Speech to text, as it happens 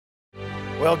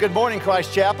Well, good morning,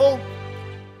 Christ Chapel.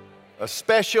 A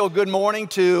special good morning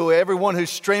to everyone who's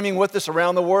streaming with us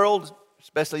around the world,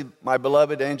 especially my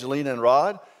beloved Angelina and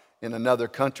Rod in another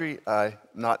country I'm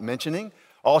not mentioning.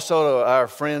 Also to our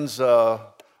friends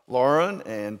Lauren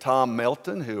and Tom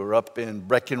Melton, who are up in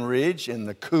Breckenridge in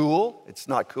the cool. It's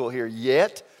not cool here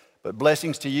yet, but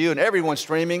blessings to you and everyone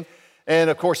streaming. And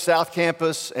of course, South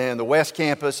Campus and the West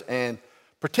Campus, and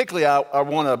particularly I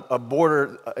want to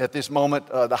border at this moment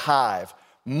the Hive.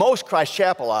 Most Christ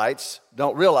Chapelites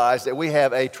don't realize that we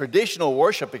have a traditional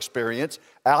worship experience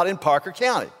out in Parker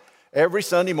County every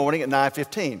Sunday morning at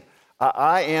 9:15.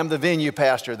 I am the venue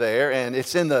pastor there, and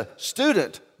it's in the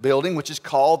student building, which is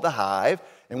called the Hive,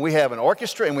 and we have an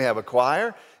orchestra and we have a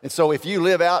choir. And so if you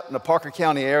live out in the Parker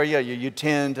County area, you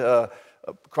attend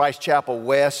Christ Chapel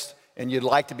West, and you'd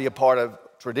like to be a part of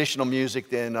traditional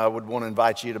music, then I would want to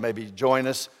invite you to maybe join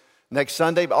us next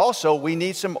Sunday. But also, we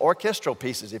need some orchestral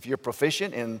pieces. If you're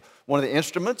proficient in one of the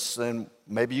instruments, then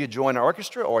maybe you join our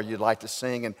orchestra, or you'd like to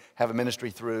sing and have a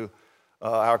ministry through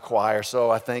our choir.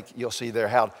 So I think you'll see there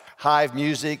how Hive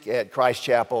music at Christ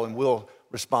Chapel, and we'll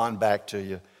respond back to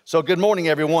you. So good morning,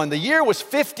 everyone. The year was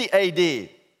 50 AD.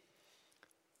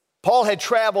 Paul had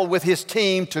traveled with his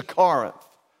team to Corinth.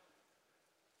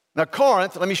 Now,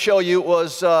 Corinth, let me show you,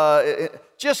 was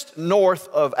just north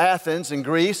of Athens in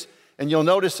Greece. And you'll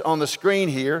notice on the screen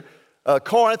here,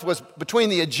 Corinth was between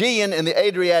the Aegean and the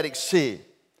Adriatic Sea.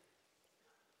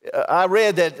 I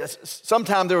read that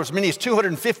sometime there was as many as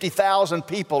 250,000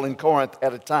 people in Corinth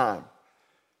at a time.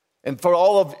 And for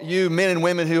all of you men and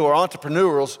women who are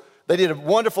entrepreneurs, they did a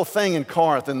wonderful thing in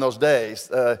Corinth in those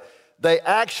days. They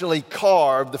actually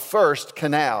carved the first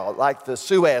canal, like the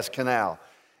Suez Canal.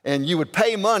 And you would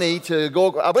pay money to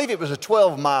go, I believe it was a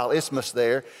 12-mile isthmus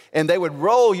there, and they would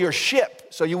roll your ship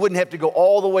so you wouldn't have to go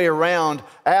all the way around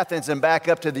Athens and back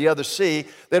up to the other sea.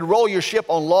 They'd roll your ship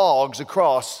on logs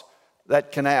across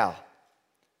that canal.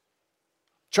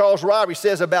 Charles Ryrie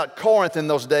says about Corinth in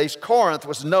those days, Corinth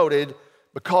was noted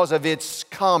because of its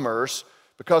commerce,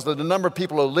 because of the number of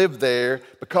people who lived there,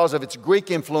 because of its Greek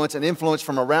influence and influence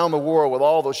from around the world with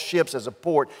all those ships as a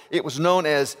port. It was known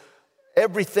as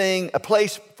everything, a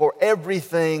place for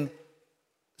everything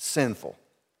sinful.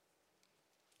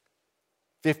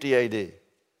 50 AD.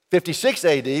 56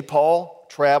 AD, Paul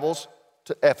travels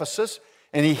to Ephesus,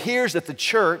 and he hears that the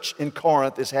church in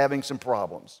Corinth is having some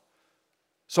problems.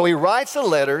 So he writes a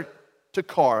letter to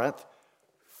Corinth.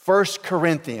 1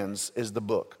 Corinthians is the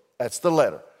book. That's the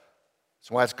letter.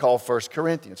 That's why it's called 1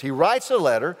 Corinthians. He writes a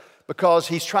letter because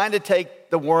he's trying to take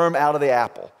the worm out of the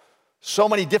apple. So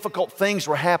many difficult things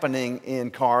were happening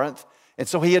in Corinth, and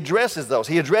so he addresses those.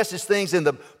 He addresses things in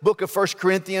the book of 1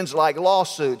 Corinthians like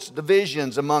lawsuits,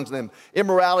 divisions amongst them,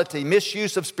 immorality,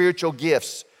 misuse of spiritual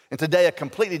gifts, and today a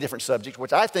completely different subject,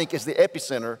 which I think is the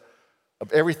epicenter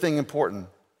of everything important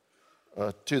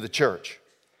to the church.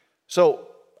 So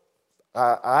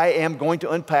I am going to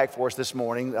unpack for us this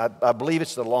morning. I believe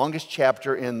it's the longest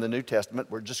chapter in the New Testament.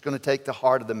 We're just going to take the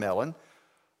heart of the melon.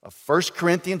 1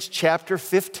 Corinthians chapter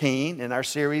 15 in our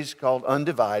series called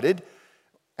Undivided.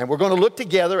 And we're going to look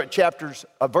together at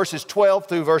verses 12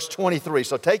 through verse 23.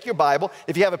 So take your Bible.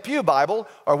 If you have a pew Bible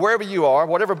or wherever you are,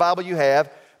 whatever Bible you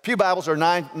have, pew Bibles are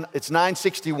it's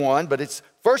 961, but it's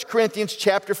 1 Corinthians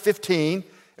chapter 15.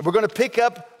 And we're going to pick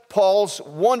up Paul's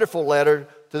wonderful letter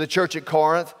to the church at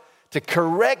Corinth to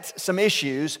correct some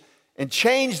issues and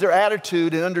change their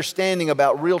attitude and understanding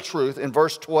about real truth in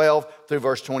verse 12 through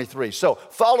verse 23. So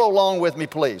follow along with me,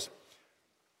 please.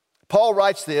 Paul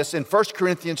writes this in 1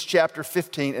 Corinthians chapter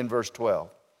 15 and verse 12.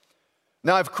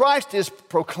 Now, if Christ is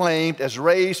proclaimed as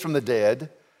raised from the dead,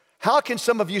 how can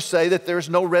some of you say that there is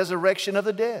no resurrection of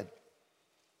the dead?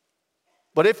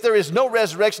 But if there is no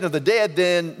resurrection of the dead,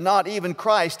 then not even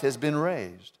Christ has been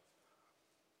raised.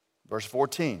 Verse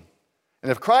 14. And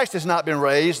if Christ has not been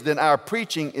raised, then our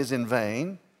preaching is in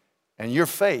vain, and your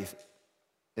faith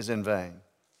is in vain.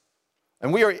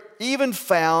 And we are even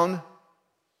found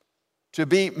to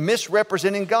be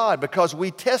misrepresenting God, because we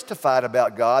testified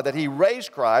about God that he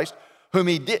raised Christ, whom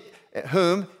he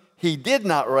did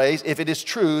not raise, if it is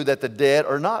true that the dead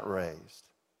are not raised.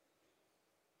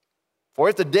 For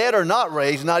if the dead are not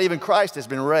raised, not even Christ has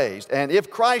been raised. And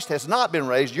if Christ has not been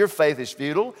raised, your faith is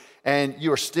futile, and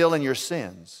you are still in your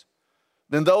sins.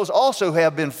 Then those also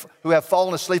who have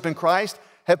fallen asleep in Christ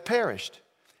have perished.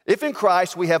 If in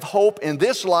Christ we have hope in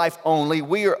this life only,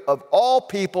 we are of all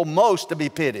people most to be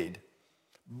pitied.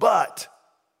 But,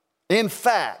 in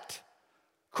fact,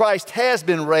 Christ has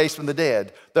been raised from the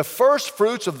dead, the first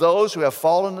fruits of those who have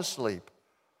fallen asleep.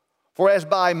 For as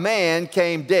by man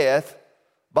came death,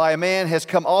 by a man has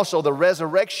come also the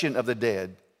resurrection of the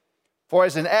dead. For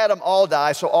as in Adam all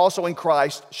die, so also in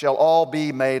Christ shall all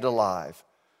be made alive,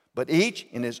 but each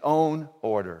in his own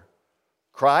order.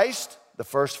 Christ, the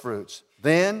first fruits.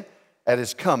 Then, at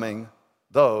his coming,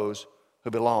 those who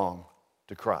belong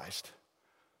to Christ.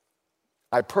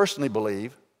 I personally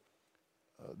believe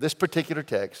this particular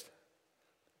text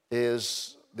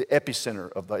is the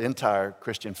epicenter of the entire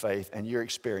Christian faith and your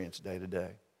experience day to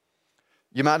day.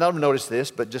 You might not have noticed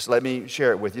this, but just let me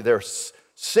share it with you. There are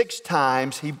 6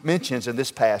 times he mentions in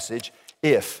this passage,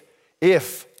 if.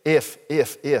 6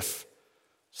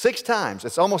 times.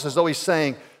 It's almost as though he's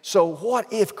saying, so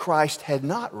what if Christ had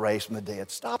not raised from the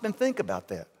dead? Stop and think about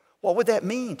that. What would that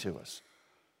mean to us?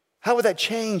 How would that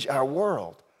change our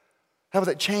world? How would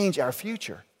that change our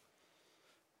future?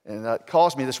 And that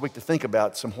caused me this week to think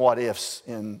about some what ifs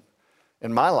in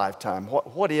my lifetime.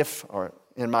 What if, or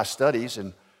in my studies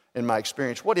and in my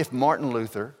experience, what if Martin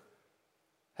Luther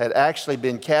had actually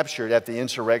been captured at the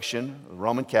insurrection of the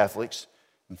Roman Catholics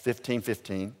in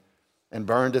 1515 and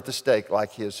burned at the stake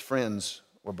like his friends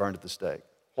were burned at the stake?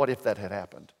 What if that had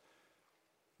happened?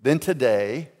 Then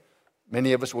today,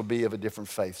 many of us would be of a different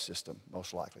faith system,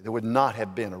 most likely. There would not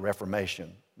have been a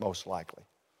Reformation, most likely.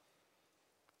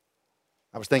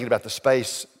 I was thinking about the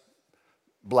space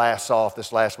blasts off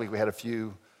this last week. We had a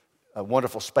few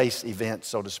wonderful space events,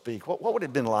 so to speak. What would it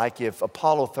have been like if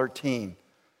Apollo 13,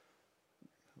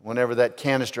 whenever that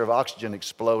canister of oxygen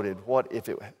exploded, what if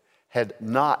it had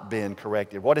not been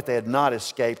corrected? What if they had not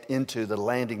escaped into the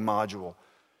landing module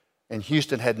and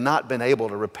Houston had not been able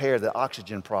to repair the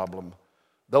oxygen problem?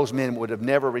 Those men would have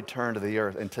never returned to the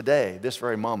earth. And today, this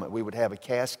very moment, we would have a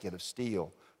casket of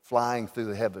steel flying through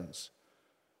the heavens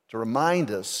to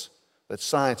remind us that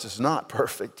science is not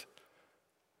perfect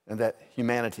and that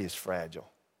humanity is fragile.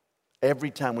 Every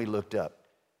time we looked up,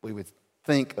 we would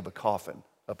think of a coffin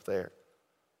up there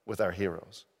with our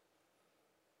heroes.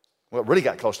 What really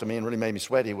got close to me and really made me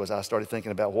sweaty was I started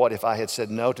thinking about what if I had said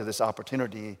no to this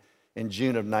opportunity in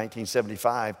June of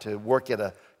 1975 to work at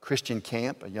a Christian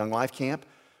camp, a Young Life camp,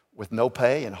 with no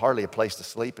pay and hardly a place to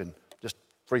sleep and just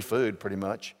free food pretty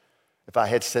much. If I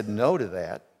had said no to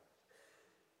that,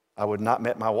 I would not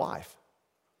met my wife,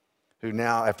 who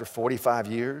now, after 45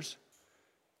 years,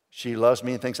 she loves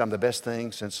me and thinks I'm the best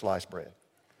thing since sliced bread.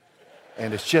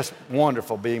 And it's just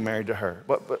wonderful being married to her.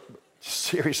 But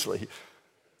seriously,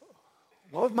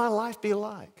 what would my life be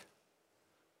like?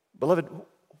 Beloved,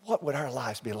 what would our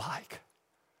lives be like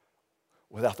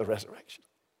without the resurrection?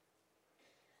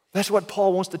 That's what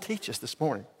Paul wants to teach us this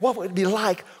morning. What would it be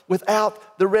like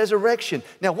without the resurrection?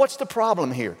 Now, what's the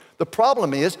problem here? The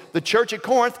problem is the church at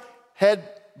Corinth had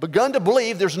begun to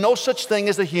believe there's no such thing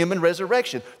as a human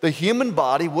resurrection. The human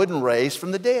body wouldn't raise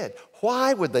from the dead.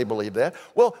 Why would they believe that?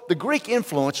 Well, the Greek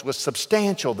influence was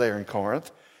substantial there in Corinth,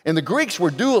 and the Greeks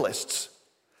were dualists.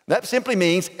 That simply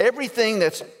means everything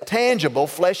that's tangible,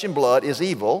 flesh and blood, is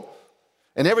evil,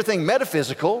 and everything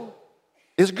metaphysical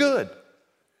is good.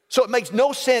 So it makes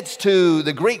no sense to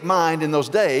the Greek mind in those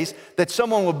days that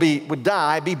someone would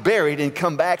die, be buried, and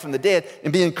come back from the dead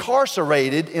and be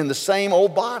incarcerated in the same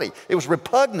old body. It was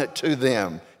repugnant to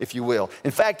them, if you will.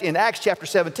 In fact, in Acts chapter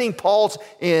 17, Paul's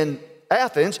in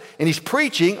Athens, and he's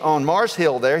preaching on Mars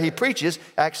Hill there. He preaches,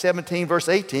 Acts 17, verse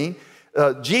 18,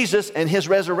 Jesus and his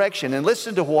resurrection. And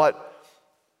listen to what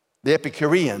the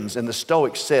Epicureans and the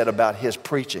Stoics said about his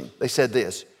preaching. They said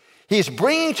this: he is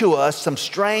bringing to us some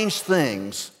strange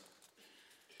things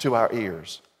to our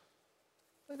ears.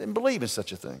 They didn't believe in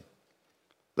such a thing.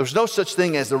 There's no such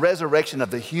thing as the resurrection of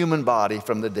the human body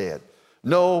from the dead.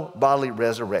 No bodily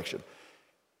resurrection.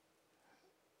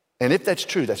 And if that's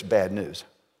true, that's bad news.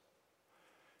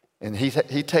 And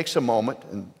he takes a moment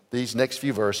in these next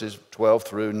few verses, 12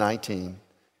 through 19,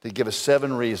 to give us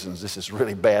 7 reasons this is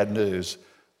really bad news.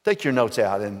 Take your notes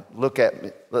out and look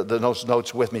at the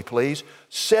notes with me, please.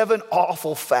 7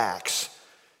 awful facts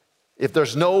if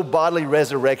there's no bodily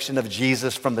resurrection of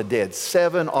Jesus from the dead.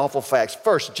 7 awful facts.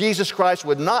 First, Jesus Christ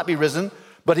would not be risen,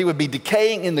 but he would be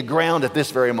decaying in the ground at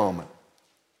this very moment.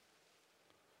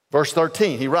 Verse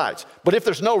 13, he writes, but if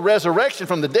there's no resurrection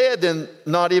from the dead, then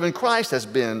not even Christ has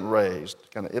been raised.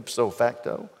 Kind of ipso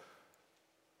facto.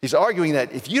 He's arguing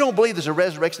that if you don't believe there's a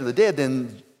resurrection of the dead,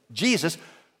 then Jesus,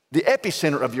 the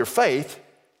epicenter of your faith,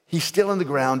 he's still in the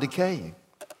ground decaying.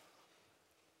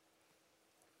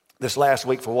 This last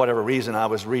week, for whatever reason, I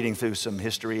was reading through some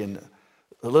history and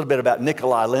a little bit about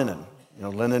Nikolai Lenin. You know,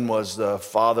 Lenin was the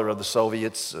father of the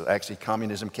Soviets. Actually,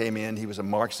 communism came in. He was a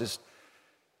Marxist.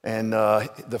 And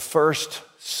the first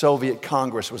Soviet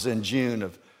Congress was in June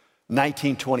of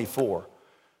 1924.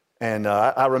 And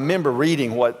I remember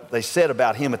reading what they said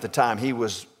about him at the time. He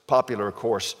was popular, of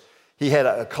course. He had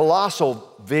a colossal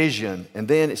vision. And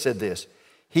then it said this,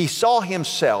 he saw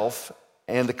himself,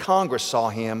 and the Congress saw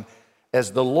him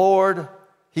as the Lord.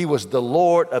 He was the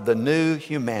Lord of the new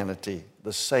humanity,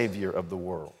 the Savior of the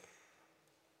world.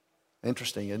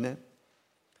 Interesting, isn't it?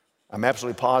 I'm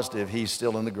absolutely positive he's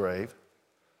still in the grave.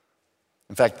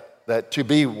 In fact, that to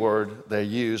be word they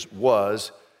used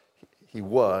was, he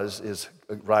was, is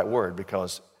a right word,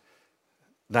 because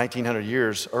 1900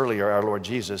 years earlier, our Lord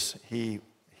Jesus, he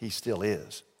still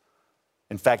is.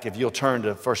 In fact, if you'll turn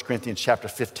to 1 Corinthians chapter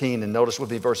 15 and notice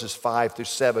with me verses 5 through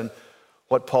 7,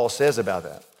 what Paul says about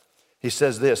that. He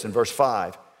says this in verse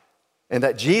 5, and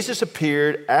that Jesus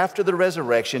appeared after the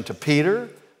resurrection to Peter,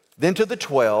 then to the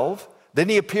 12, then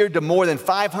he appeared to more than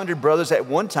 500 brothers at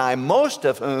one time, most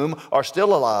of whom are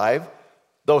still alive,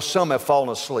 though some have fallen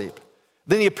asleep.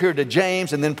 Then he appeared to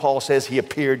James, and then Paul says he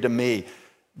appeared to me.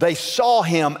 They saw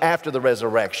him after the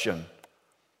resurrection.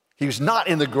 He was not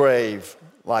in the grave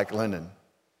like Lennon.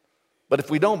 But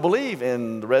if we don't believe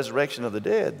in the resurrection of the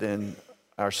dead, then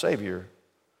our Savior,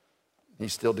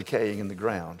 he's still decaying in the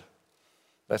ground.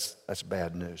 That's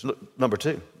bad news. Look, number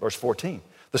 2, verse 14.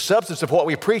 The substance of what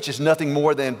we preach is nothing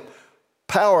more than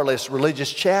powerless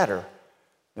religious chatter.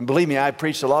 And believe me, I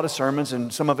preached a lot of sermons,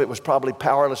 and some of it was probably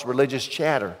powerless religious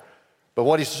chatter. But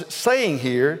what he's saying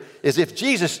here is if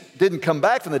Jesus didn't come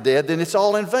back from the dead, then it's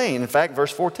all in vain. In fact,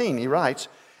 verse 14, he writes,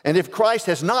 and if Christ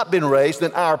has not been raised,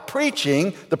 then our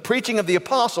preaching, the preaching of the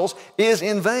apostles, is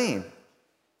in vain.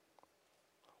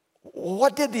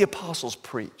 What did the apostles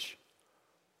preach?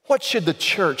 What should the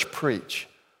church preach?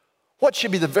 What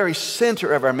should be the very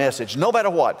center of our message, no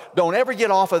matter what? Don't ever get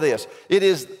off of this.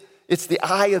 It's the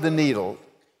eye of the needle.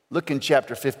 Look in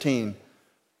chapter 15,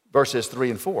 verses 3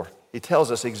 and 4. He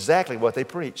tells us exactly what they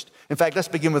preached. In fact, let's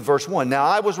begin with verse 1. Now,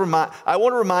 I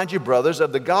want to remind you, brothers,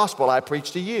 of the gospel I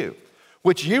preached to you,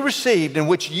 which you received, in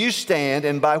which you stand,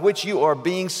 and by which you are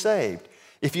being saved,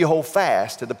 if you hold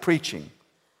fast to the preaching.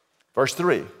 Verse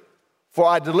 3, for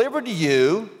I delivered to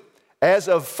you as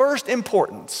of first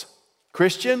importance,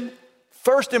 Christian,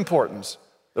 first importance,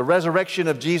 the resurrection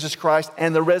of Jesus Christ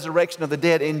and the resurrection of the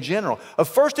dead in general. Of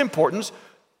first importance,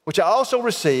 which I also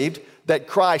received, that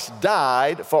Christ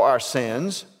died for our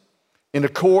sins in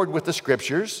accord with the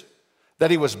Scriptures, that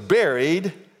he was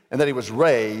buried, and that he was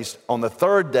raised on the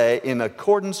third day in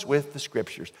accordance with the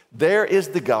Scriptures. There is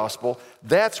the gospel.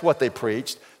 That's what they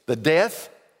preached. The death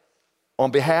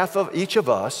on behalf of each of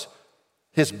us,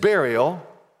 his burial,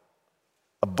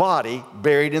 a body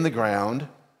buried in the ground,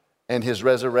 and his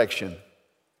resurrection.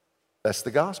 That's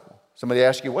the gospel. Somebody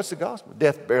asks you, what's the gospel?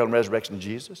 Death, burial, and resurrection of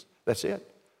Jesus. That's it.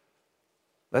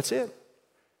 That's it.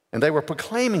 And they were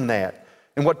proclaiming that.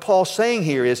 And what Paul's saying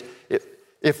here is,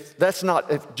 if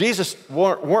Jesus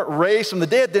weren't raised from the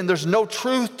dead, then there's no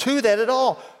truth to that at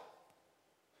all.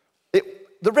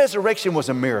 The resurrection was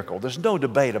a miracle. There's no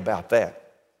debate about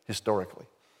that historically.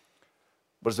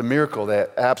 But it's a miracle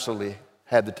that absolutely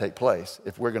had to take place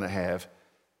if we're going to have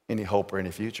any hope or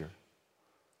any future.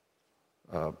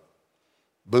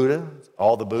 Buddha,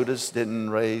 all the Buddhas didn't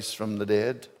raise from the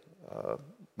dead.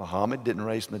 Muhammad didn't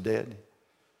raise from the dead.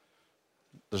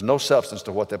 There's no substance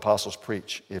to what the apostles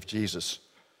preach if Jesus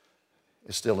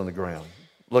is still in the ground.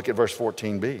 Look at verse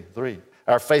 14b, 3.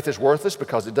 Our faith is worthless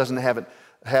because it doesn't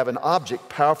have an object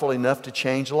powerful enough to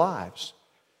change lives.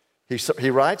 He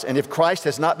writes, and if Christ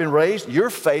has not been raised, your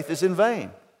faith is in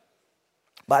vain.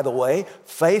 By the way,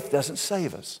 faith doesn't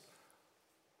save us.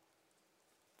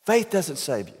 Faith doesn't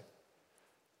save you.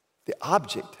 The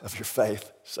object of your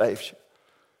faith saves you.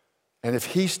 And if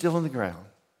he's still in the ground,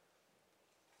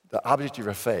 the object of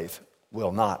your faith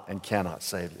will not and cannot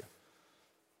save you.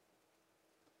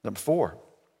 Number 4,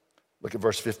 look at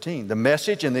verse 15. The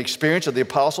message and the experience of the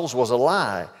apostles was a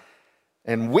lie,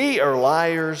 and we are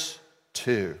liars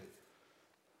too.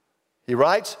 He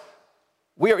writes,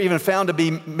 we are even found to be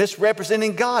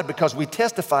misrepresenting God because we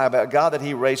testify about God that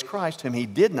he raised Christ, whom he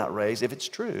did not raise, if it's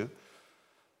true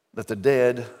that the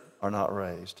dead are not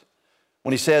raised.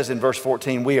 When he says in verse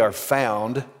 14, we are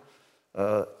found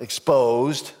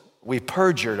exposed, we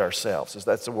perjured ourselves.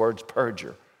 That's the word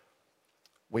perjure.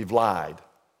 We've lied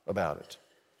about it.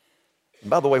 And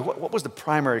by the way, what was the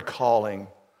primary calling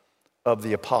of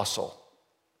the apostle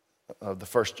of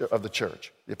the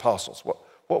church, the apostles?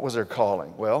 What was their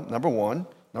calling? Well, number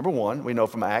one, we know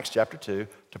from Acts chapter 2,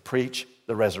 to preach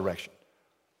the resurrection.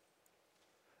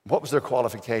 What was their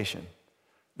qualification?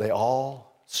 They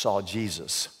all saw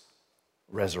Jesus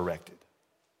resurrected.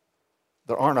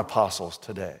 There aren't apostles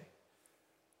today.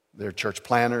 They're church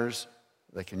planners.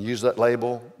 They can use that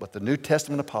label, but the New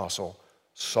Testament apostle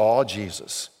saw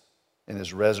Jesus in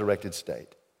his resurrected state.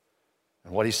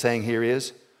 And what he's saying here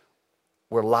is,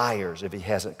 we're liars if he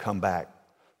hasn't come back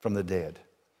from the dead.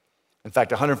 In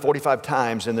fact, 145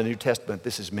 times in the New Testament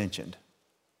this is mentioned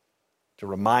to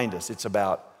remind us it's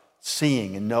about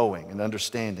seeing and knowing and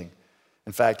understanding.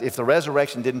 In fact, if the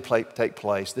resurrection didn't take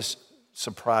place, this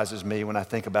surprises me when I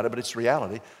think about it, but it's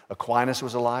reality. Aquinas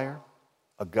was a liar.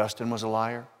 Augustine was a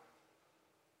liar.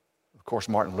 Of course,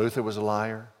 Martin Luther was a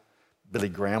liar. Billy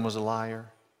Graham was a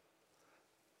liar.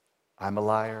 I'm a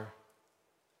liar.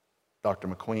 Dr.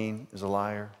 McQueen is a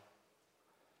liar.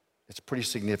 It's a pretty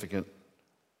significant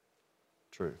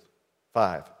truth.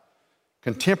 5,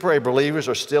 contemporary believers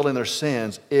are still in their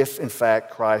sins if, in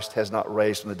fact, Christ has not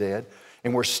raised from the dead.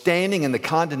 And we're standing in the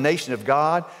condemnation of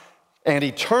God and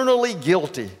eternally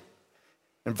guilty.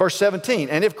 In verse 17,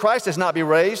 and if Christ has not been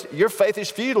raised, your faith is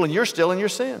futile and you're still in your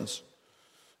sins.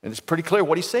 And it's pretty clear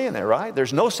what he's saying there, right?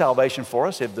 There's no salvation for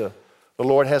us if the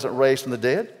Lord hasn't raised from the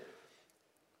dead.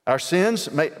 Our sins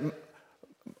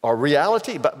are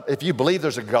reality, but if you believe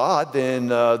there's a God, then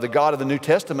the God of the New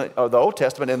Testament, or the Old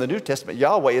Testament and the New Testament,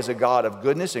 Yahweh is a God of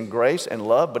goodness and grace and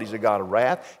love, but he's a God of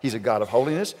wrath. He's a God of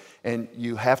holiness, and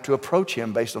you have to approach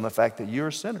him based on the fact that you're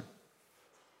a sinner.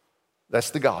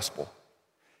 That's the gospel.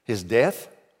 His death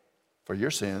for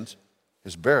your sins,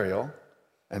 his burial,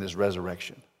 and his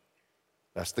resurrection.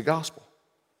 That's the gospel.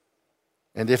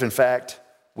 And if, in fact,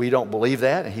 we don't believe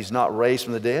that and he's not raised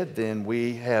from the dead, then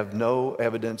we have no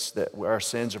evidence that our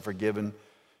sins are forgiven.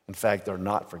 In fact, they're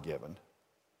not forgiven,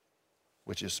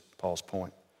 which is Paul's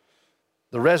point.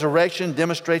 The resurrection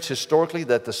demonstrates historically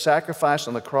that the sacrifice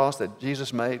on the cross that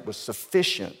Jesus made was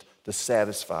sufficient to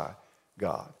satisfy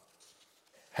God.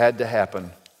 Had to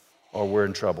happen or we're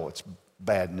in trouble. It's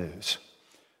bad news.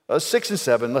 6 and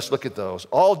 7, let's look at those.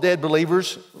 All dead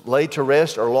believers laid to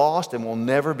rest are lost and will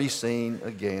never be seen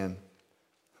again.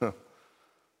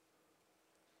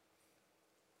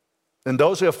 And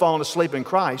those who have fallen asleep in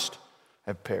Christ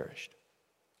have perished.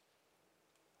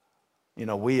 You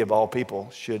know, we of all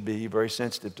people should be very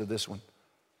sensitive to this one.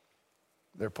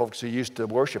 There are folks who used to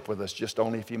worship with us just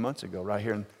only a few months ago, right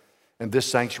here in this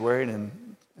sanctuary and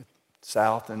in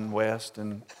South and West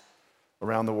and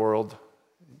around the world.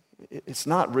 It's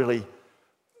not really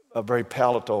very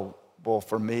palatable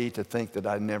for me to think that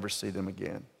I'd never see them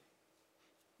again.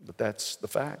 But that's the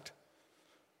fact.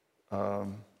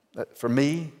 For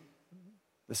me,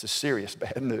 this is serious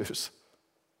bad news.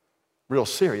 Real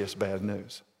serious bad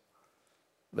news.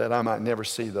 That I might never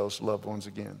see those loved ones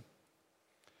again.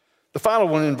 The final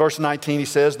one in verse 19, he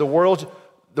says, the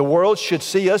world should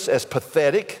see us as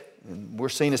pathetic. And we're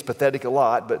seen as pathetic a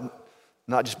lot, but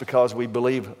not just because we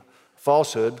believe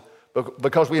falsehood, but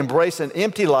because we embrace an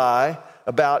empty lie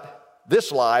about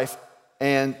this life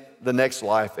and the next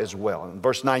life as well. In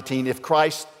verse 19,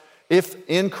 if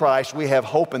in Christ we have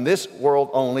hope in this world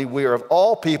only, we are of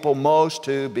all people most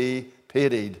to be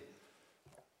pitied.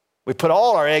 We put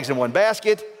all our eggs in one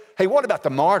basket. Hey, what about the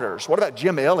martyrs? What about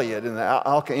Jim Elliot and the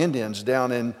Alca Indians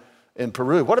down in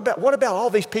Peru? What about all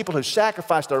these people who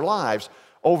sacrificed their lives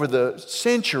over the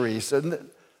centuries? And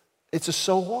it's a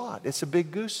so what? It's a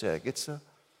big goose egg. It's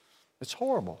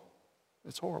horrible.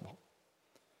 It's horrible.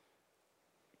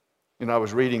 You know, I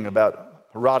was reading about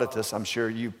Herodotus. I'm sure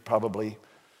you probably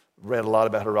read a lot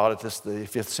about Herodotus, the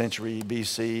 5th century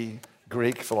BC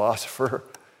Greek philosopher.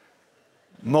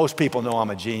 Most people know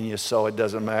I'm a genius, so it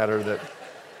doesn't matter that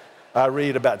I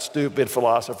read about stupid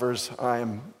philosophers.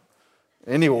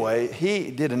 Anyway, he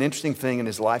did an interesting thing in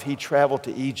his life. He traveled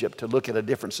to Egypt to look at a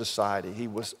different society. He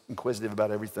was inquisitive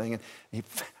about everything, and it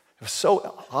was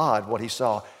so odd what he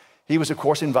saw. He was, of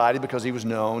course, invited because he was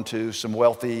known to some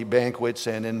wealthy banquets,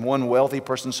 and in one wealthy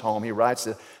person's home, he writes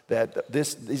that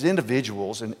these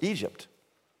individuals in Egypt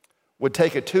would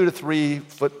take a 2 to 3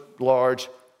 foot large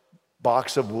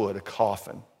box of wood, a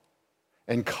coffin,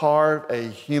 and carve a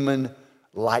human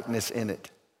likeness in it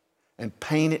and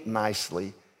paint it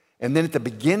nicely. And then at the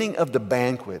beginning of the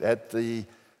banquet, at the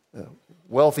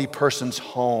wealthy person's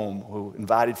home who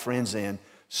invited friends in,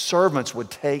 servants would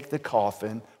take the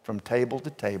coffin from table to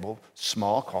table,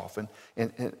 small coffin,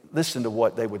 and listen to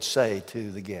what they would say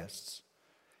to the guests.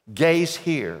 Gaze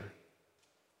here.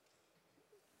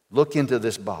 Look into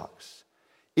this box.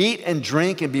 Eat and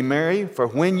drink and be merry, for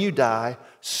when you die,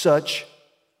 such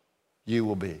you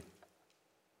will be.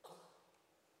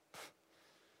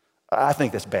 I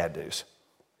think that's bad news,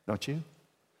 don't you?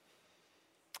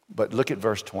 But look at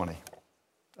verse 20.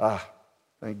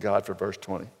 Thank God for verse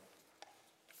 20.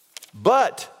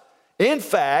 But, in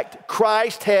fact,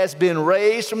 Christ has been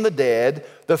raised from the dead,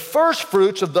 the first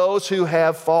fruits of those who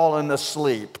have fallen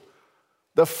asleep.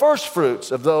 The first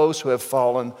fruits of those who have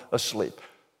fallen asleep.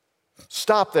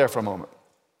 Stop there for a moment.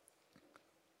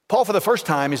 Paul, for the first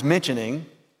time, is mentioning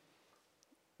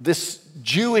this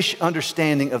Jewish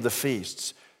understanding of the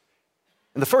feasts.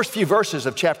 In the first few verses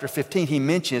of chapter 15, he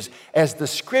mentions, as the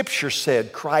Scripture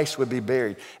said, Christ would be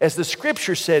buried. As the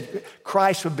Scripture said,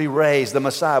 Christ would be raised, the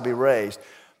Messiah would be raised.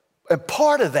 And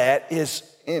part of that is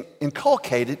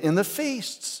inculcated in the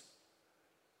feasts.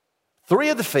 3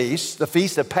 of the feasts, the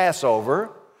Feast of Passover,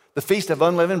 the Feast of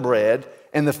Unleavened Bread,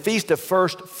 and the Feast of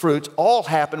First Fruits, all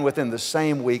happen within the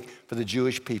same week for the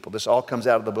Jewish people. This all comes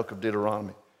out of the book of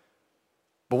Deuteronomy.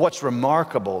 But what's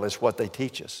remarkable is what they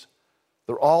teach us.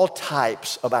 They're all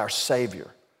types of our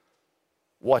Savior.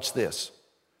 Watch this.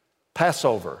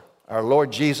 Passover. Our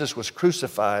Lord Jesus was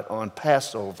crucified on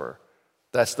Passover.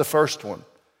 That's the first one.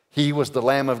 He was the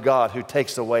Lamb of God who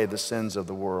takes away the sins of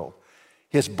the world.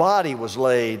 His body was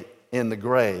laid in the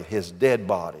grave, his dead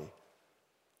body.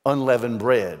 Unleavened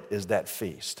bread is that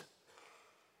feast.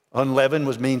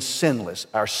 Unleavened means sinless.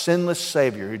 Our sinless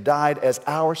Savior who died as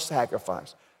our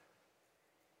sacrifice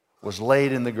was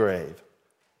laid in the grave.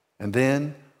 And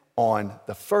then on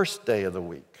the first day of the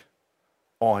week,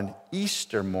 on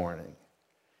Easter morning,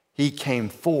 he came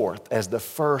forth as the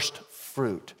first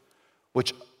fruit,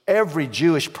 which every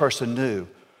Jewish person knew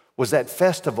was that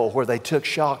festival where they took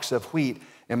shocks of wheat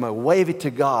and would wave it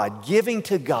to God, giving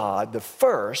to God the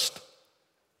first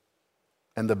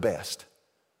and the best,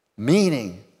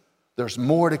 meaning there's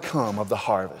more to come of the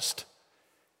harvest.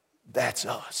 That's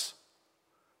us.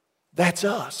 That's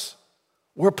us.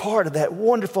 We're part of that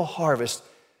wonderful harvest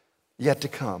yet to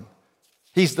come.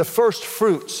 He's the first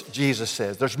fruits, Jesus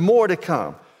says. There's more to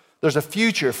come. There's a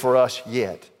future for us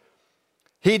yet.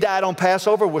 He died on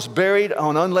Passover, was buried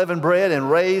on unleavened bread,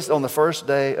 and raised on the first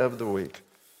day of the week.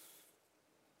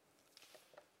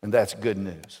 And that's good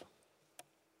news.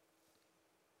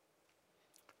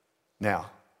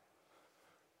 Now,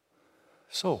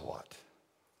 so what?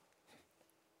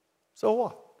 So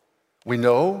what? We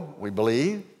know, we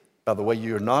believe. By the way,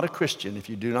 you are not a Christian if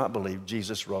you do not believe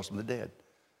Jesus rose from the dead.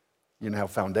 You don't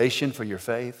have a foundation for your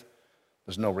faith.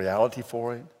 There's no reality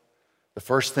for it. The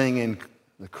first thing in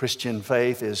the Christian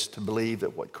faith is to believe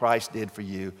that what Christ did for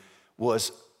you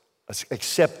was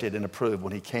accepted and approved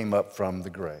when he came up from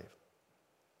the grave.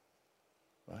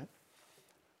 Right?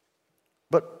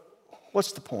 But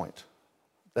what's the point?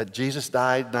 That Jesus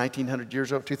died 1,900 years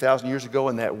ago, 2,000 years ago,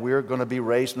 and that we're going to be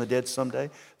raised from the dead someday?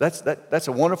 That's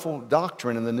a wonderful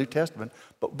doctrine in the New Testament.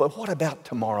 But what about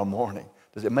tomorrow morning?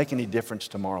 Does it make any difference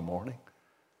tomorrow morning?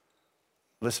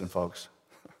 Listen, folks.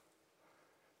 It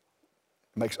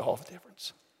makes all the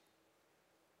difference.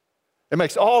 It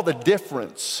makes all the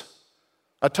difference.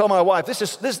 I told my wife,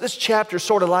 this chapter is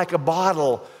sort of like a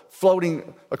bottle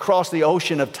floating across the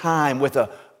ocean of time with a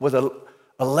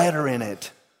letter in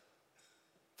it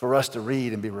for us to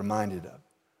read and be reminded of.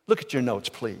 Look at your notes,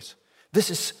 please. This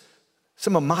is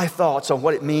some of my thoughts on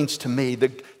what it means to me.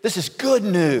 This is good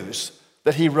news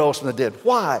that he rose from the dead.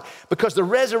 Why? Because the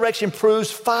resurrection proves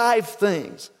 5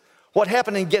 things. What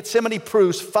happened in Gethsemane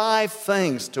proves 5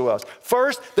 things to us.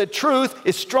 First, that truth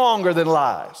is stronger than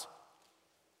lies.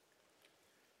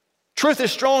 Truth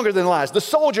is stronger than lies. The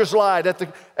soldiers lied at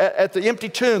the empty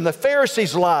tomb. The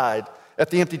Pharisees lied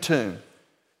at the empty tomb.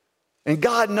 And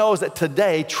God knows that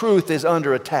today truth is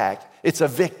under attack. It's a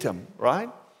victim,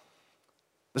 right?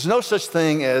 There's no such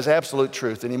thing as absolute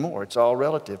truth anymore. It's all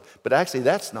relative. But actually,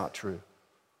 that's not true.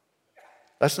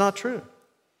 That's not true.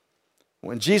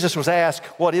 When Jesus was asked,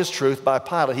 what is truth, by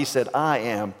Pilate, he said, I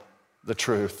am the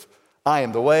truth. I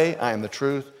am the way, I am the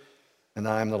truth, and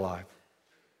I am the life.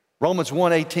 Romans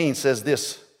 1:18 says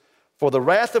this, for the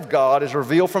wrath of God is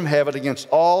revealed from heaven against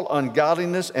all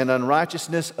ungodliness and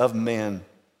unrighteousness of men,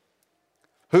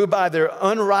 who by their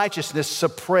unrighteousness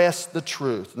suppress the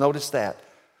truth. Notice that.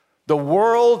 The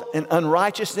world and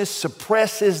unrighteousness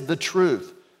suppresses the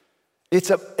truth. It's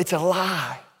a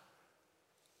lie.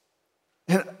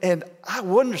 And I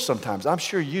wonder sometimes, I'm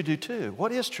sure you do too,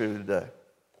 what is true today?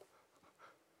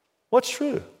 What's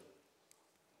true?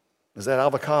 Is that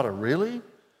avocado really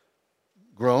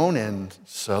grown in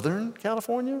Southern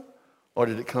California? Or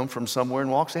did it come from somewhere in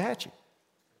Waxahachie?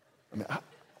 I mean,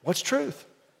 what's truth?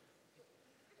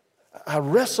 I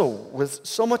wrestle with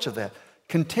so much of that.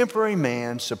 Contemporary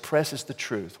man suppresses the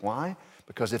truth. Why?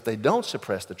 Because if they don't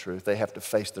suppress the truth, they have to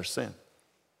face their sin.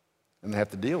 And they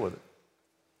have to deal with it.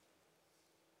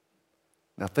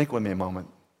 Now think with me a moment.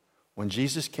 When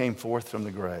Jesus came forth from the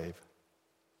grave,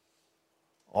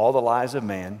 all the lies of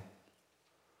man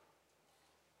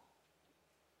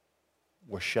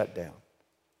were shut down.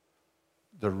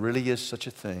 There really is such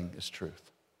a thing as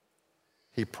truth.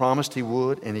 He promised he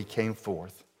would, and he came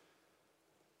forth.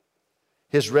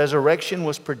 His resurrection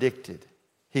was predicted.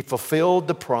 He fulfilled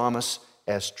the promise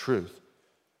as truth.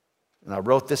 And I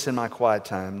wrote this in my quiet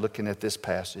time looking at this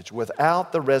passage.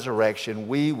 Without the resurrection,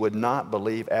 we would not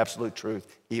believe absolute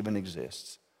truth even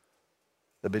exists.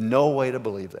 There'd be no way to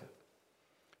believe that.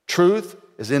 Truth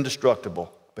is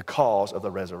indestructible because of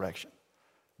the resurrection.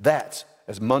 That's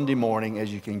as Monday morning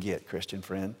as you can get, Christian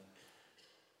friend.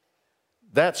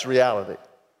 That's reality.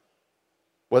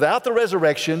 Without the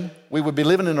resurrection, we would be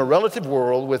living in a relative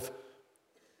world with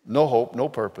no hope, no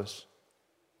purpose,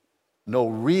 no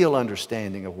real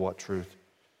understanding of what truth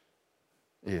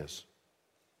is.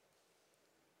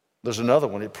 There's another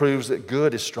one. It proves that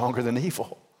good is stronger than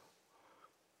evil.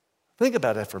 Think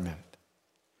about that for a minute.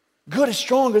 Good is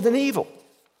stronger than evil.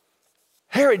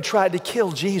 Herod tried to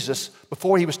kill Jesus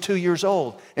before he was 2 years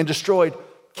old and destroyed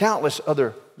countless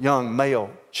other young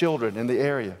male children in the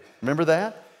area. Remember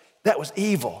that? That was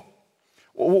evil.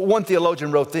 One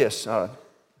theologian wrote this,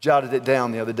 jotted it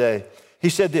down the other day. He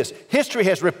said this: history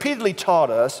has repeatedly taught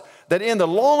us that in the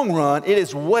long run, it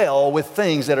is well with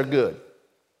things that are good.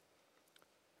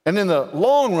 And in the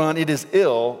long run, it is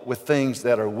ill with things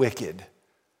that are wicked.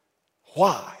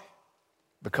 Why?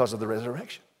 Because of the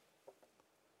resurrection.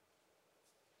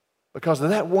 Because of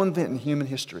that one event in human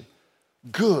history.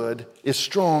 Good is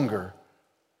stronger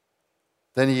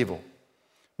than evil.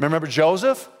 Remember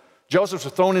Joseph? Joseph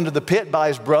was thrown into the pit by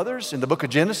his brothers in the book of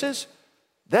Genesis.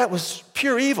 That was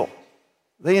pure evil.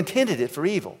 They intended it for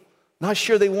evil. Not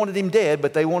sure they wanted him dead,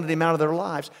 but they wanted him out of their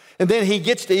lives. And then he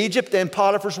gets to Egypt, and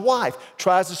Potiphar's wife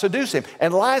tries to seduce him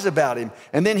and lies about him.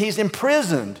 And then he's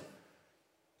imprisoned.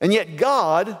 And yet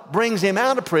God brings him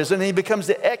out of prison, and he becomes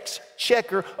the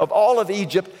exchequer of all of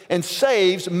Egypt and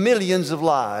saves millions of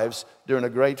lives during a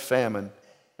great famine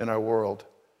in our world.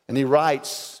 And he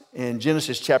writes in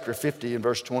Genesis chapter 50 and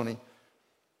verse 20,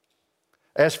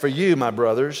 "As for you, my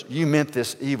brothers, you meant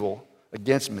this evil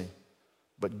against me,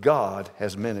 but God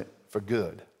has meant it for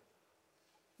good."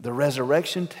 The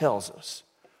resurrection tells us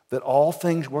that all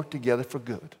things work together for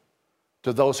good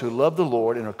to those who love the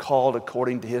Lord and are called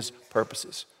according to his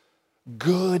purposes.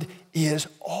 Good is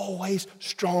always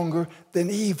stronger than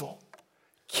evil.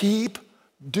 Keep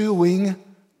doing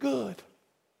good.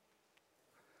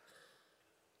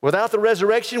 Without the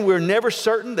resurrection, we're never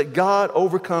certain that God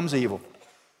overcomes evil.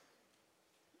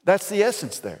 That's the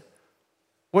essence there.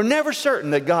 We're never certain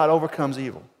that God overcomes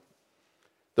evil.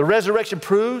 The resurrection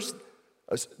proves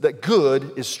that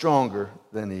good is stronger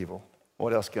than evil.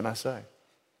 What else can I say?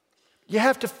 You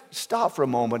have to stop for a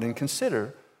moment and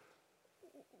consider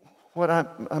what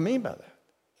I mean by that.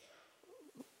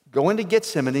 Go into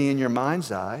Gethsemane in your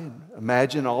mind's eye and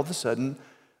imagine all of a sudden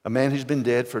a man who's been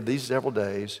dead for these several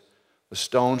days, the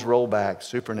stones roll back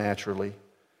supernaturally,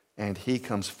 and he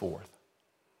comes forth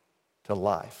to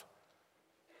life.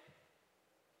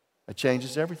 It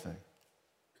changes everything.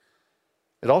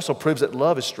 It also proves that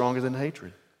love is stronger than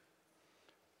hatred.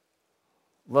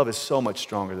 Love is so much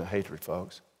stronger than hatred,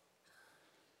 folks.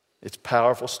 It's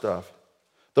powerful stuff.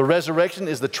 The resurrection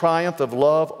is the triumph of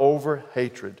love over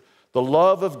hatred. The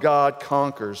love of God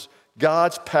conquers.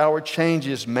 God's power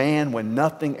changes man when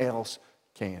nothing else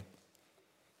can.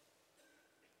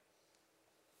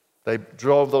 They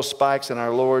drove those spikes in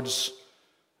our Lord's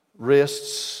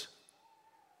wrists.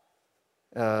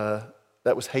 That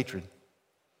was hatred.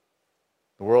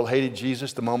 The world hated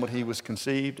Jesus the moment he was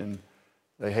conceived, and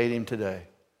they hate him today.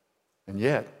 And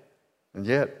yet,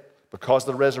 because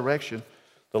of the resurrection,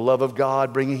 the love of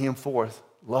God bringing him forth,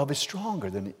 love is stronger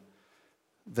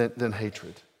than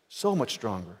hatred. So much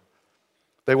stronger.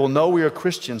 They will know we are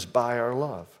Christians by our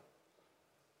love.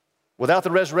 Without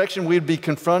the resurrection, we'd be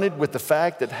confronted with the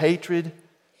fact that hatred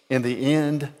in the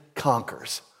end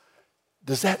conquers.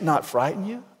 Does that not frighten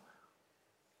you?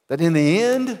 That in the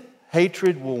end,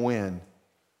 hatred will win.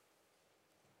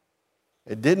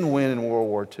 It didn't win in World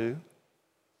War II.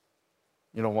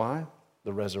 You know why?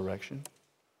 The resurrection.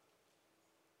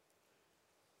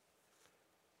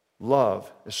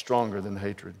 Love is stronger than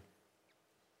hatred.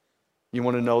 You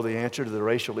want to know the answer to the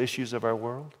racial issues of our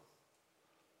world?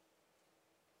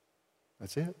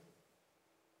 That's it.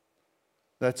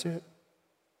 That's it.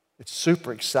 It's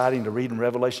super exciting to read in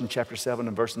Revelation chapter 7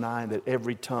 and verse 9 that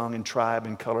every tongue and tribe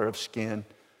and color of skin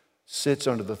sits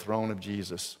under the throne of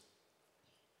Jesus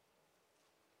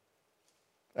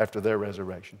after their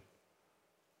resurrection.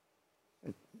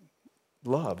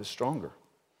 Love is stronger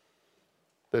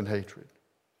than hatred.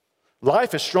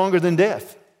 Life is stronger than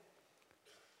death.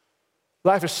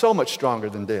 Life is so much stronger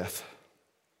than death.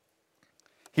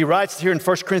 He writes here in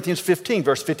 1 Corinthians 15,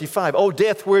 verse 55, "O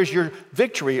death, where's your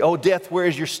victory? O death, where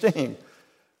is your sting?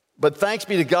 But thanks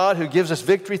be to God who gives us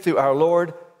victory through our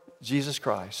Lord Jesus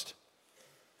Christ."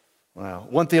 Wow.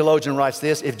 One theologian writes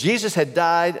this: if Jesus had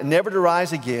died never to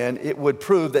rise again, it would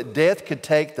prove that death could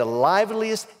take the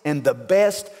liveliest and the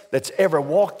best that's ever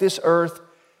walked this earth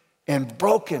and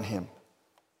broken him.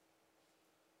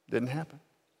 Didn't happen.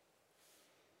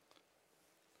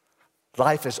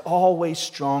 Life is always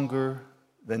stronger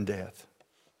than death.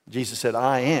 Jesus said,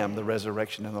 I am the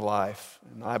resurrection and the life.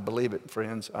 And I believe it,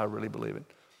 friends. I really believe it.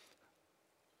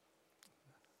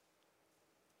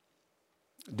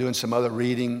 Doing some other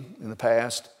reading in the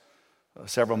past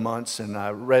several months, and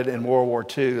I read in World War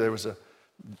II, it was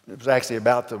actually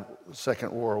about the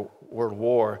Second World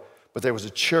War, but there was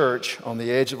a church on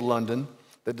the edge of London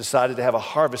that decided to have a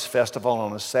harvest festival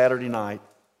on a Saturday night.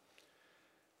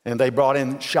 And they brought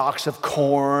in shocks of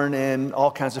corn and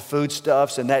all kinds of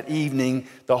foodstuffs. And that evening,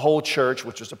 the whole church,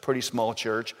 which was a pretty small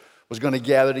church, was going to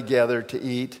gather together to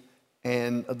eat.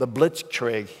 And the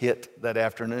Blitzkrieg hit that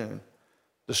afternoon,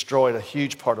 destroyed a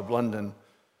huge part of London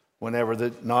whenever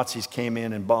the Nazis came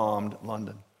in and bombed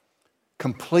London.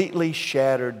 Completely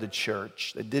shattered the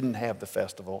church. They didn't have the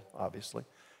festival, obviously.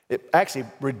 It actually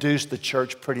reduced the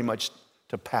church pretty much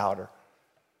to powder.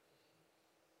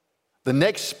 The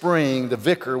next spring, the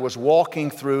vicar was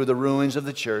walking through the ruins of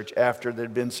the church after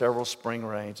there'd been several spring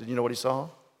rains. And you know what he saw?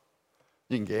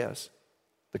 You can guess.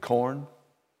 The corn,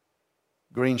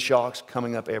 green shocks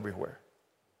coming up everywhere.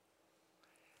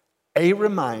 A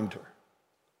reminder,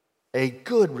 a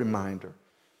good reminder,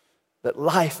 that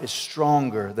life is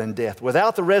stronger than death.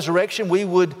 Without the resurrection, we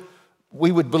would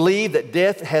believe that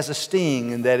death has a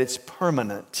sting and that it's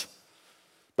permanent.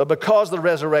 But because of the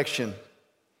resurrection,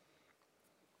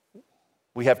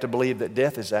 we have to believe that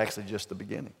death is actually just the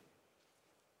beginning,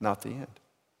 not the end.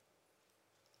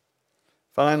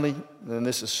 Finally, and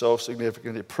this is so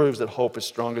significant, it proves that hope is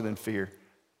stronger than fear.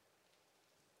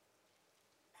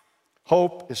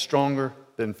 Hope is stronger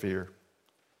than fear.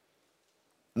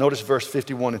 Notice verse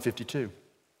 51 and 52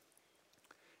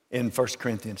 in 1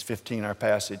 Corinthians 15, our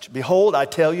passage. Behold, I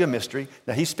tell you a mystery.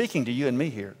 Now, he's speaking to you and me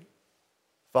here.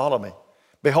 Follow me.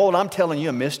 Behold, I'm telling you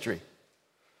a mystery.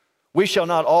 We shall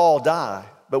not all die,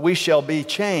 but we shall be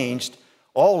changed,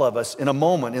 all of us, in a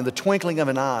moment, in the twinkling of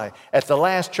an eye, at the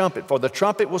last trumpet. For the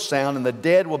trumpet will sound, and the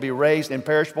dead will be raised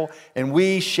imperishable, and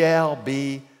we shall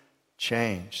be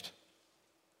changed.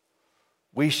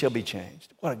 We shall be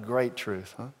changed. What a great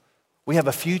truth, huh? We have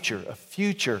a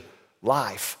future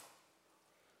life.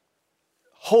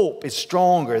 Hope is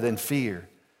stronger than fear.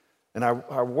 And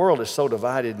our world is so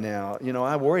divided now. You know,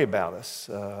 I worry about us.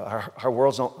 Our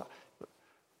world's on...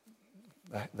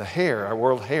 our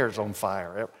world hair is on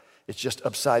fire. It's just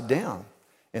upside down.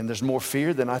 And there's more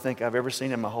fear than I think I've ever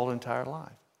seen in my whole entire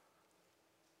life.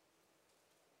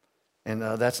 And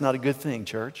that's not a good thing,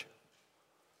 church.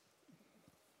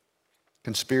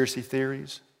 Conspiracy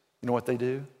theories, you know what they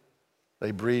do?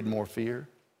 They breed more fear.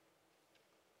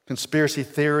 Conspiracy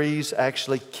theories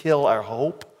actually kill our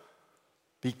hope.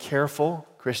 Be careful,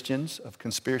 Christians, of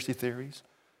conspiracy theories,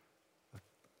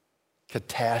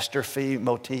 catastrophe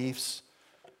motifs.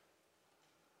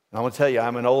 And I'm going to tell you,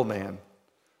 I'm an old man.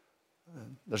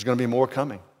 There's going to be more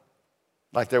coming,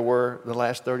 like there were the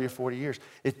last 30 or 40 years.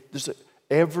 There's an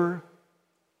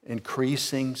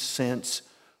ever-increasing sense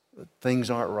that things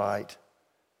aren't right,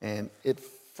 and it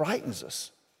frightens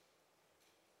us.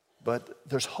 But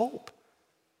there's hope.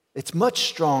 It's much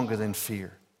stronger than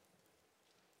fear.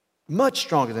 Much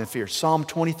stronger than fear. Psalm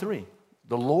 23,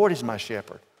 the Lord is my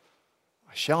shepherd.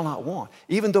 I shall not want.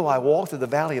 Even though I walk through the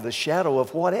valley of the shadow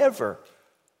of whatever,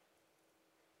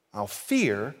 I'll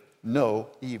fear no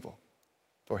evil,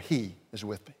 for he is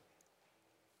with me.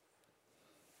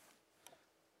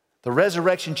 The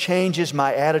resurrection changes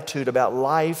my attitude about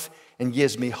life and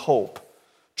gives me hope.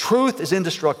 Truth is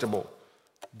indestructible.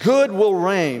 Good will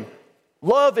reign.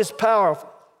 Love is powerful.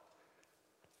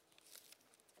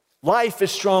 Life is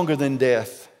stronger than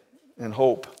death. And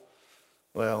hope,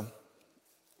 well,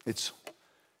 it's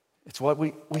what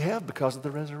we have because of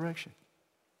the resurrection.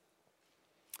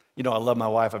 You know, I love my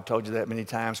wife. I've told you that many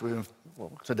times. We've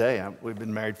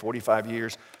been married 45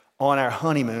 years. On our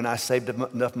honeymoon, I saved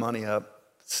enough money up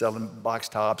selling box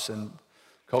tops and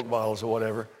Coke bottles or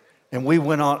whatever. And we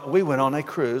went on a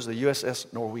cruise, the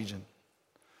USS Norwegian.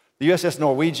 The USS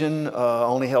Norwegian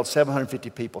only held 750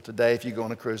 people. Today, if you go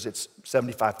on a cruise, it's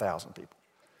 75,000 people.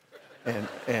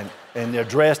 And they're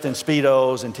dressed in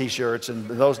Speedos and T-shirts. And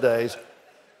in those days,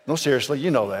 no, seriously,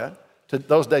 you know that.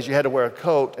 Those days, you had to wear a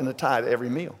coat and a tie to every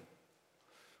meal.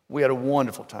 We had a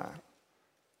wonderful time.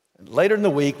 And later in the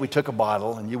week, we took a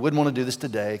bottle, and you wouldn't want to do this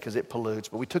today because it pollutes,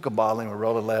 but we took a bottle and we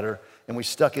wrote a letter, and we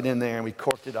stuck it in there, and we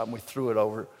corked it up, and we threw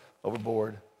it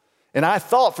overboard. And I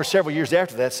thought for several years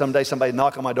after that, someday somebody would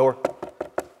knock on my door,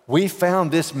 We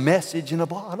found this message in a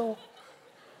bottle.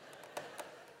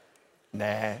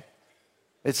 Nah,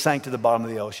 it sank to the bottom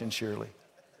of the ocean, surely.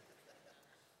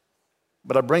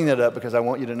 But I bring that up because I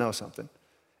want you to know something.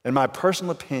 In my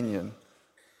personal opinion,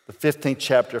 the 15th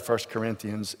chapter of 1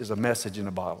 Corinthians is a message in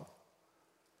a bottle.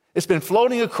 It's been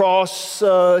floating across,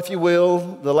 if you will,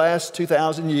 the last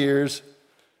 2,000 years.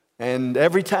 And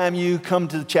every time you come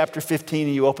to chapter 15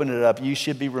 and you open it up, you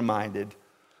should be reminded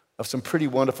of some pretty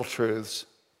wonderful truths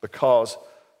because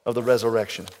of the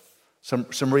resurrection,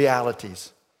 some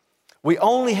realities. We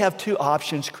only have two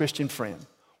options, Christian friend.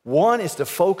 One is to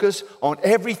focus on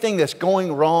everything that's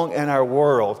going wrong in our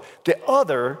world. The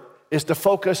other is to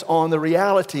focus on the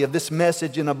reality of this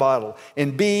message in a bottle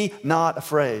and be not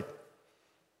afraid.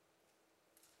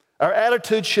 Our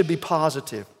attitude should be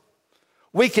positive.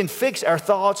 We can fix our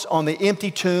thoughts on the empty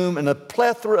tomb and the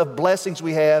plethora of blessings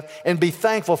we have and be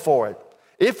thankful for it.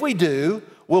 If we do,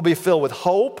 we'll be filled with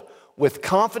hope, with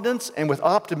confidence, and with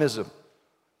optimism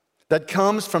that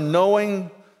comes from knowing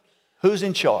who's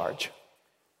in charge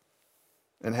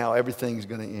and how everything's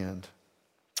going to end.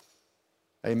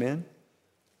 Amen?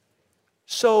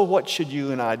 So what should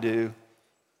you and I do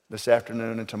this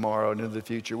afternoon and tomorrow and into the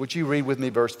future? Would you read with me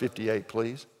verse 58,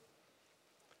 please?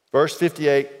 Verse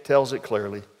 58 tells it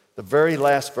clearly. The very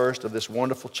last verse of this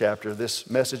wonderful chapter, this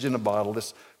message in a bottle,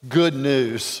 this good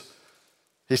news.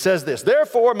 He says this,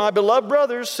 "Therefore, my beloved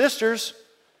brothers, sisters,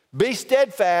 be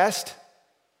steadfast,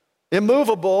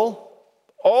 immovable,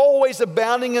 always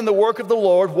abounding in the work of the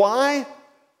Lord." Why?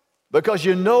 Because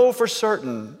you know for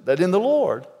certain that in the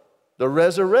Lord, the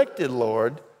resurrected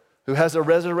Lord, who has a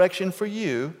resurrection for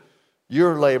you,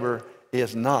 your labor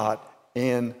is not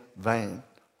in vain.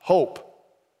 Hope,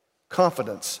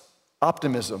 confidence,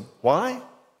 optimism. Why?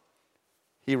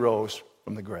 He rose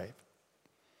from the grave.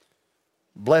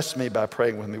 Bless me by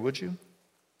praying with me, would you?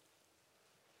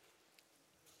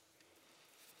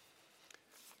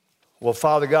 Well,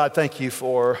 Father God, thank you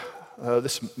for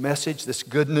this message, this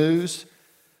good news.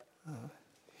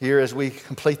 Here as we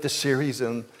complete this series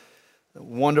in the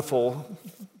wonderful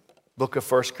book of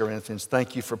 1 Corinthians,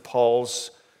 thank you for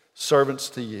Paul's servants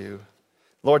to you.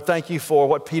 Lord, thank you for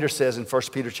what Peter says in 1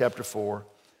 Peter chapter 4.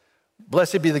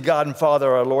 Blessed be the God and Father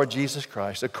of our Lord Jesus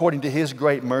Christ. According to his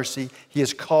great mercy, he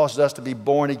has caused us to be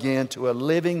born again to a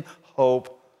living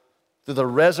hope through the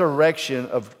resurrection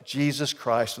of Jesus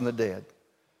Christ from the dead,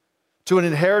 to an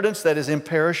inheritance that is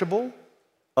imperishable,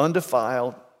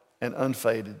 undefiled, and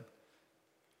unfaded,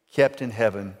 kept in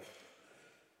heaven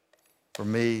for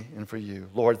me and for you.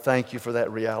 Lord, thank you for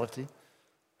that reality.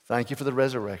 Thank you for the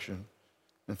resurrection.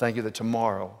 And thank you that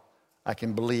tomorrow I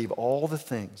can believe all the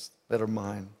things that are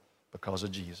mine because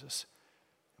of Jesus.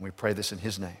 And we pray this in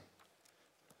his name.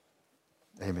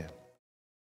 Amen.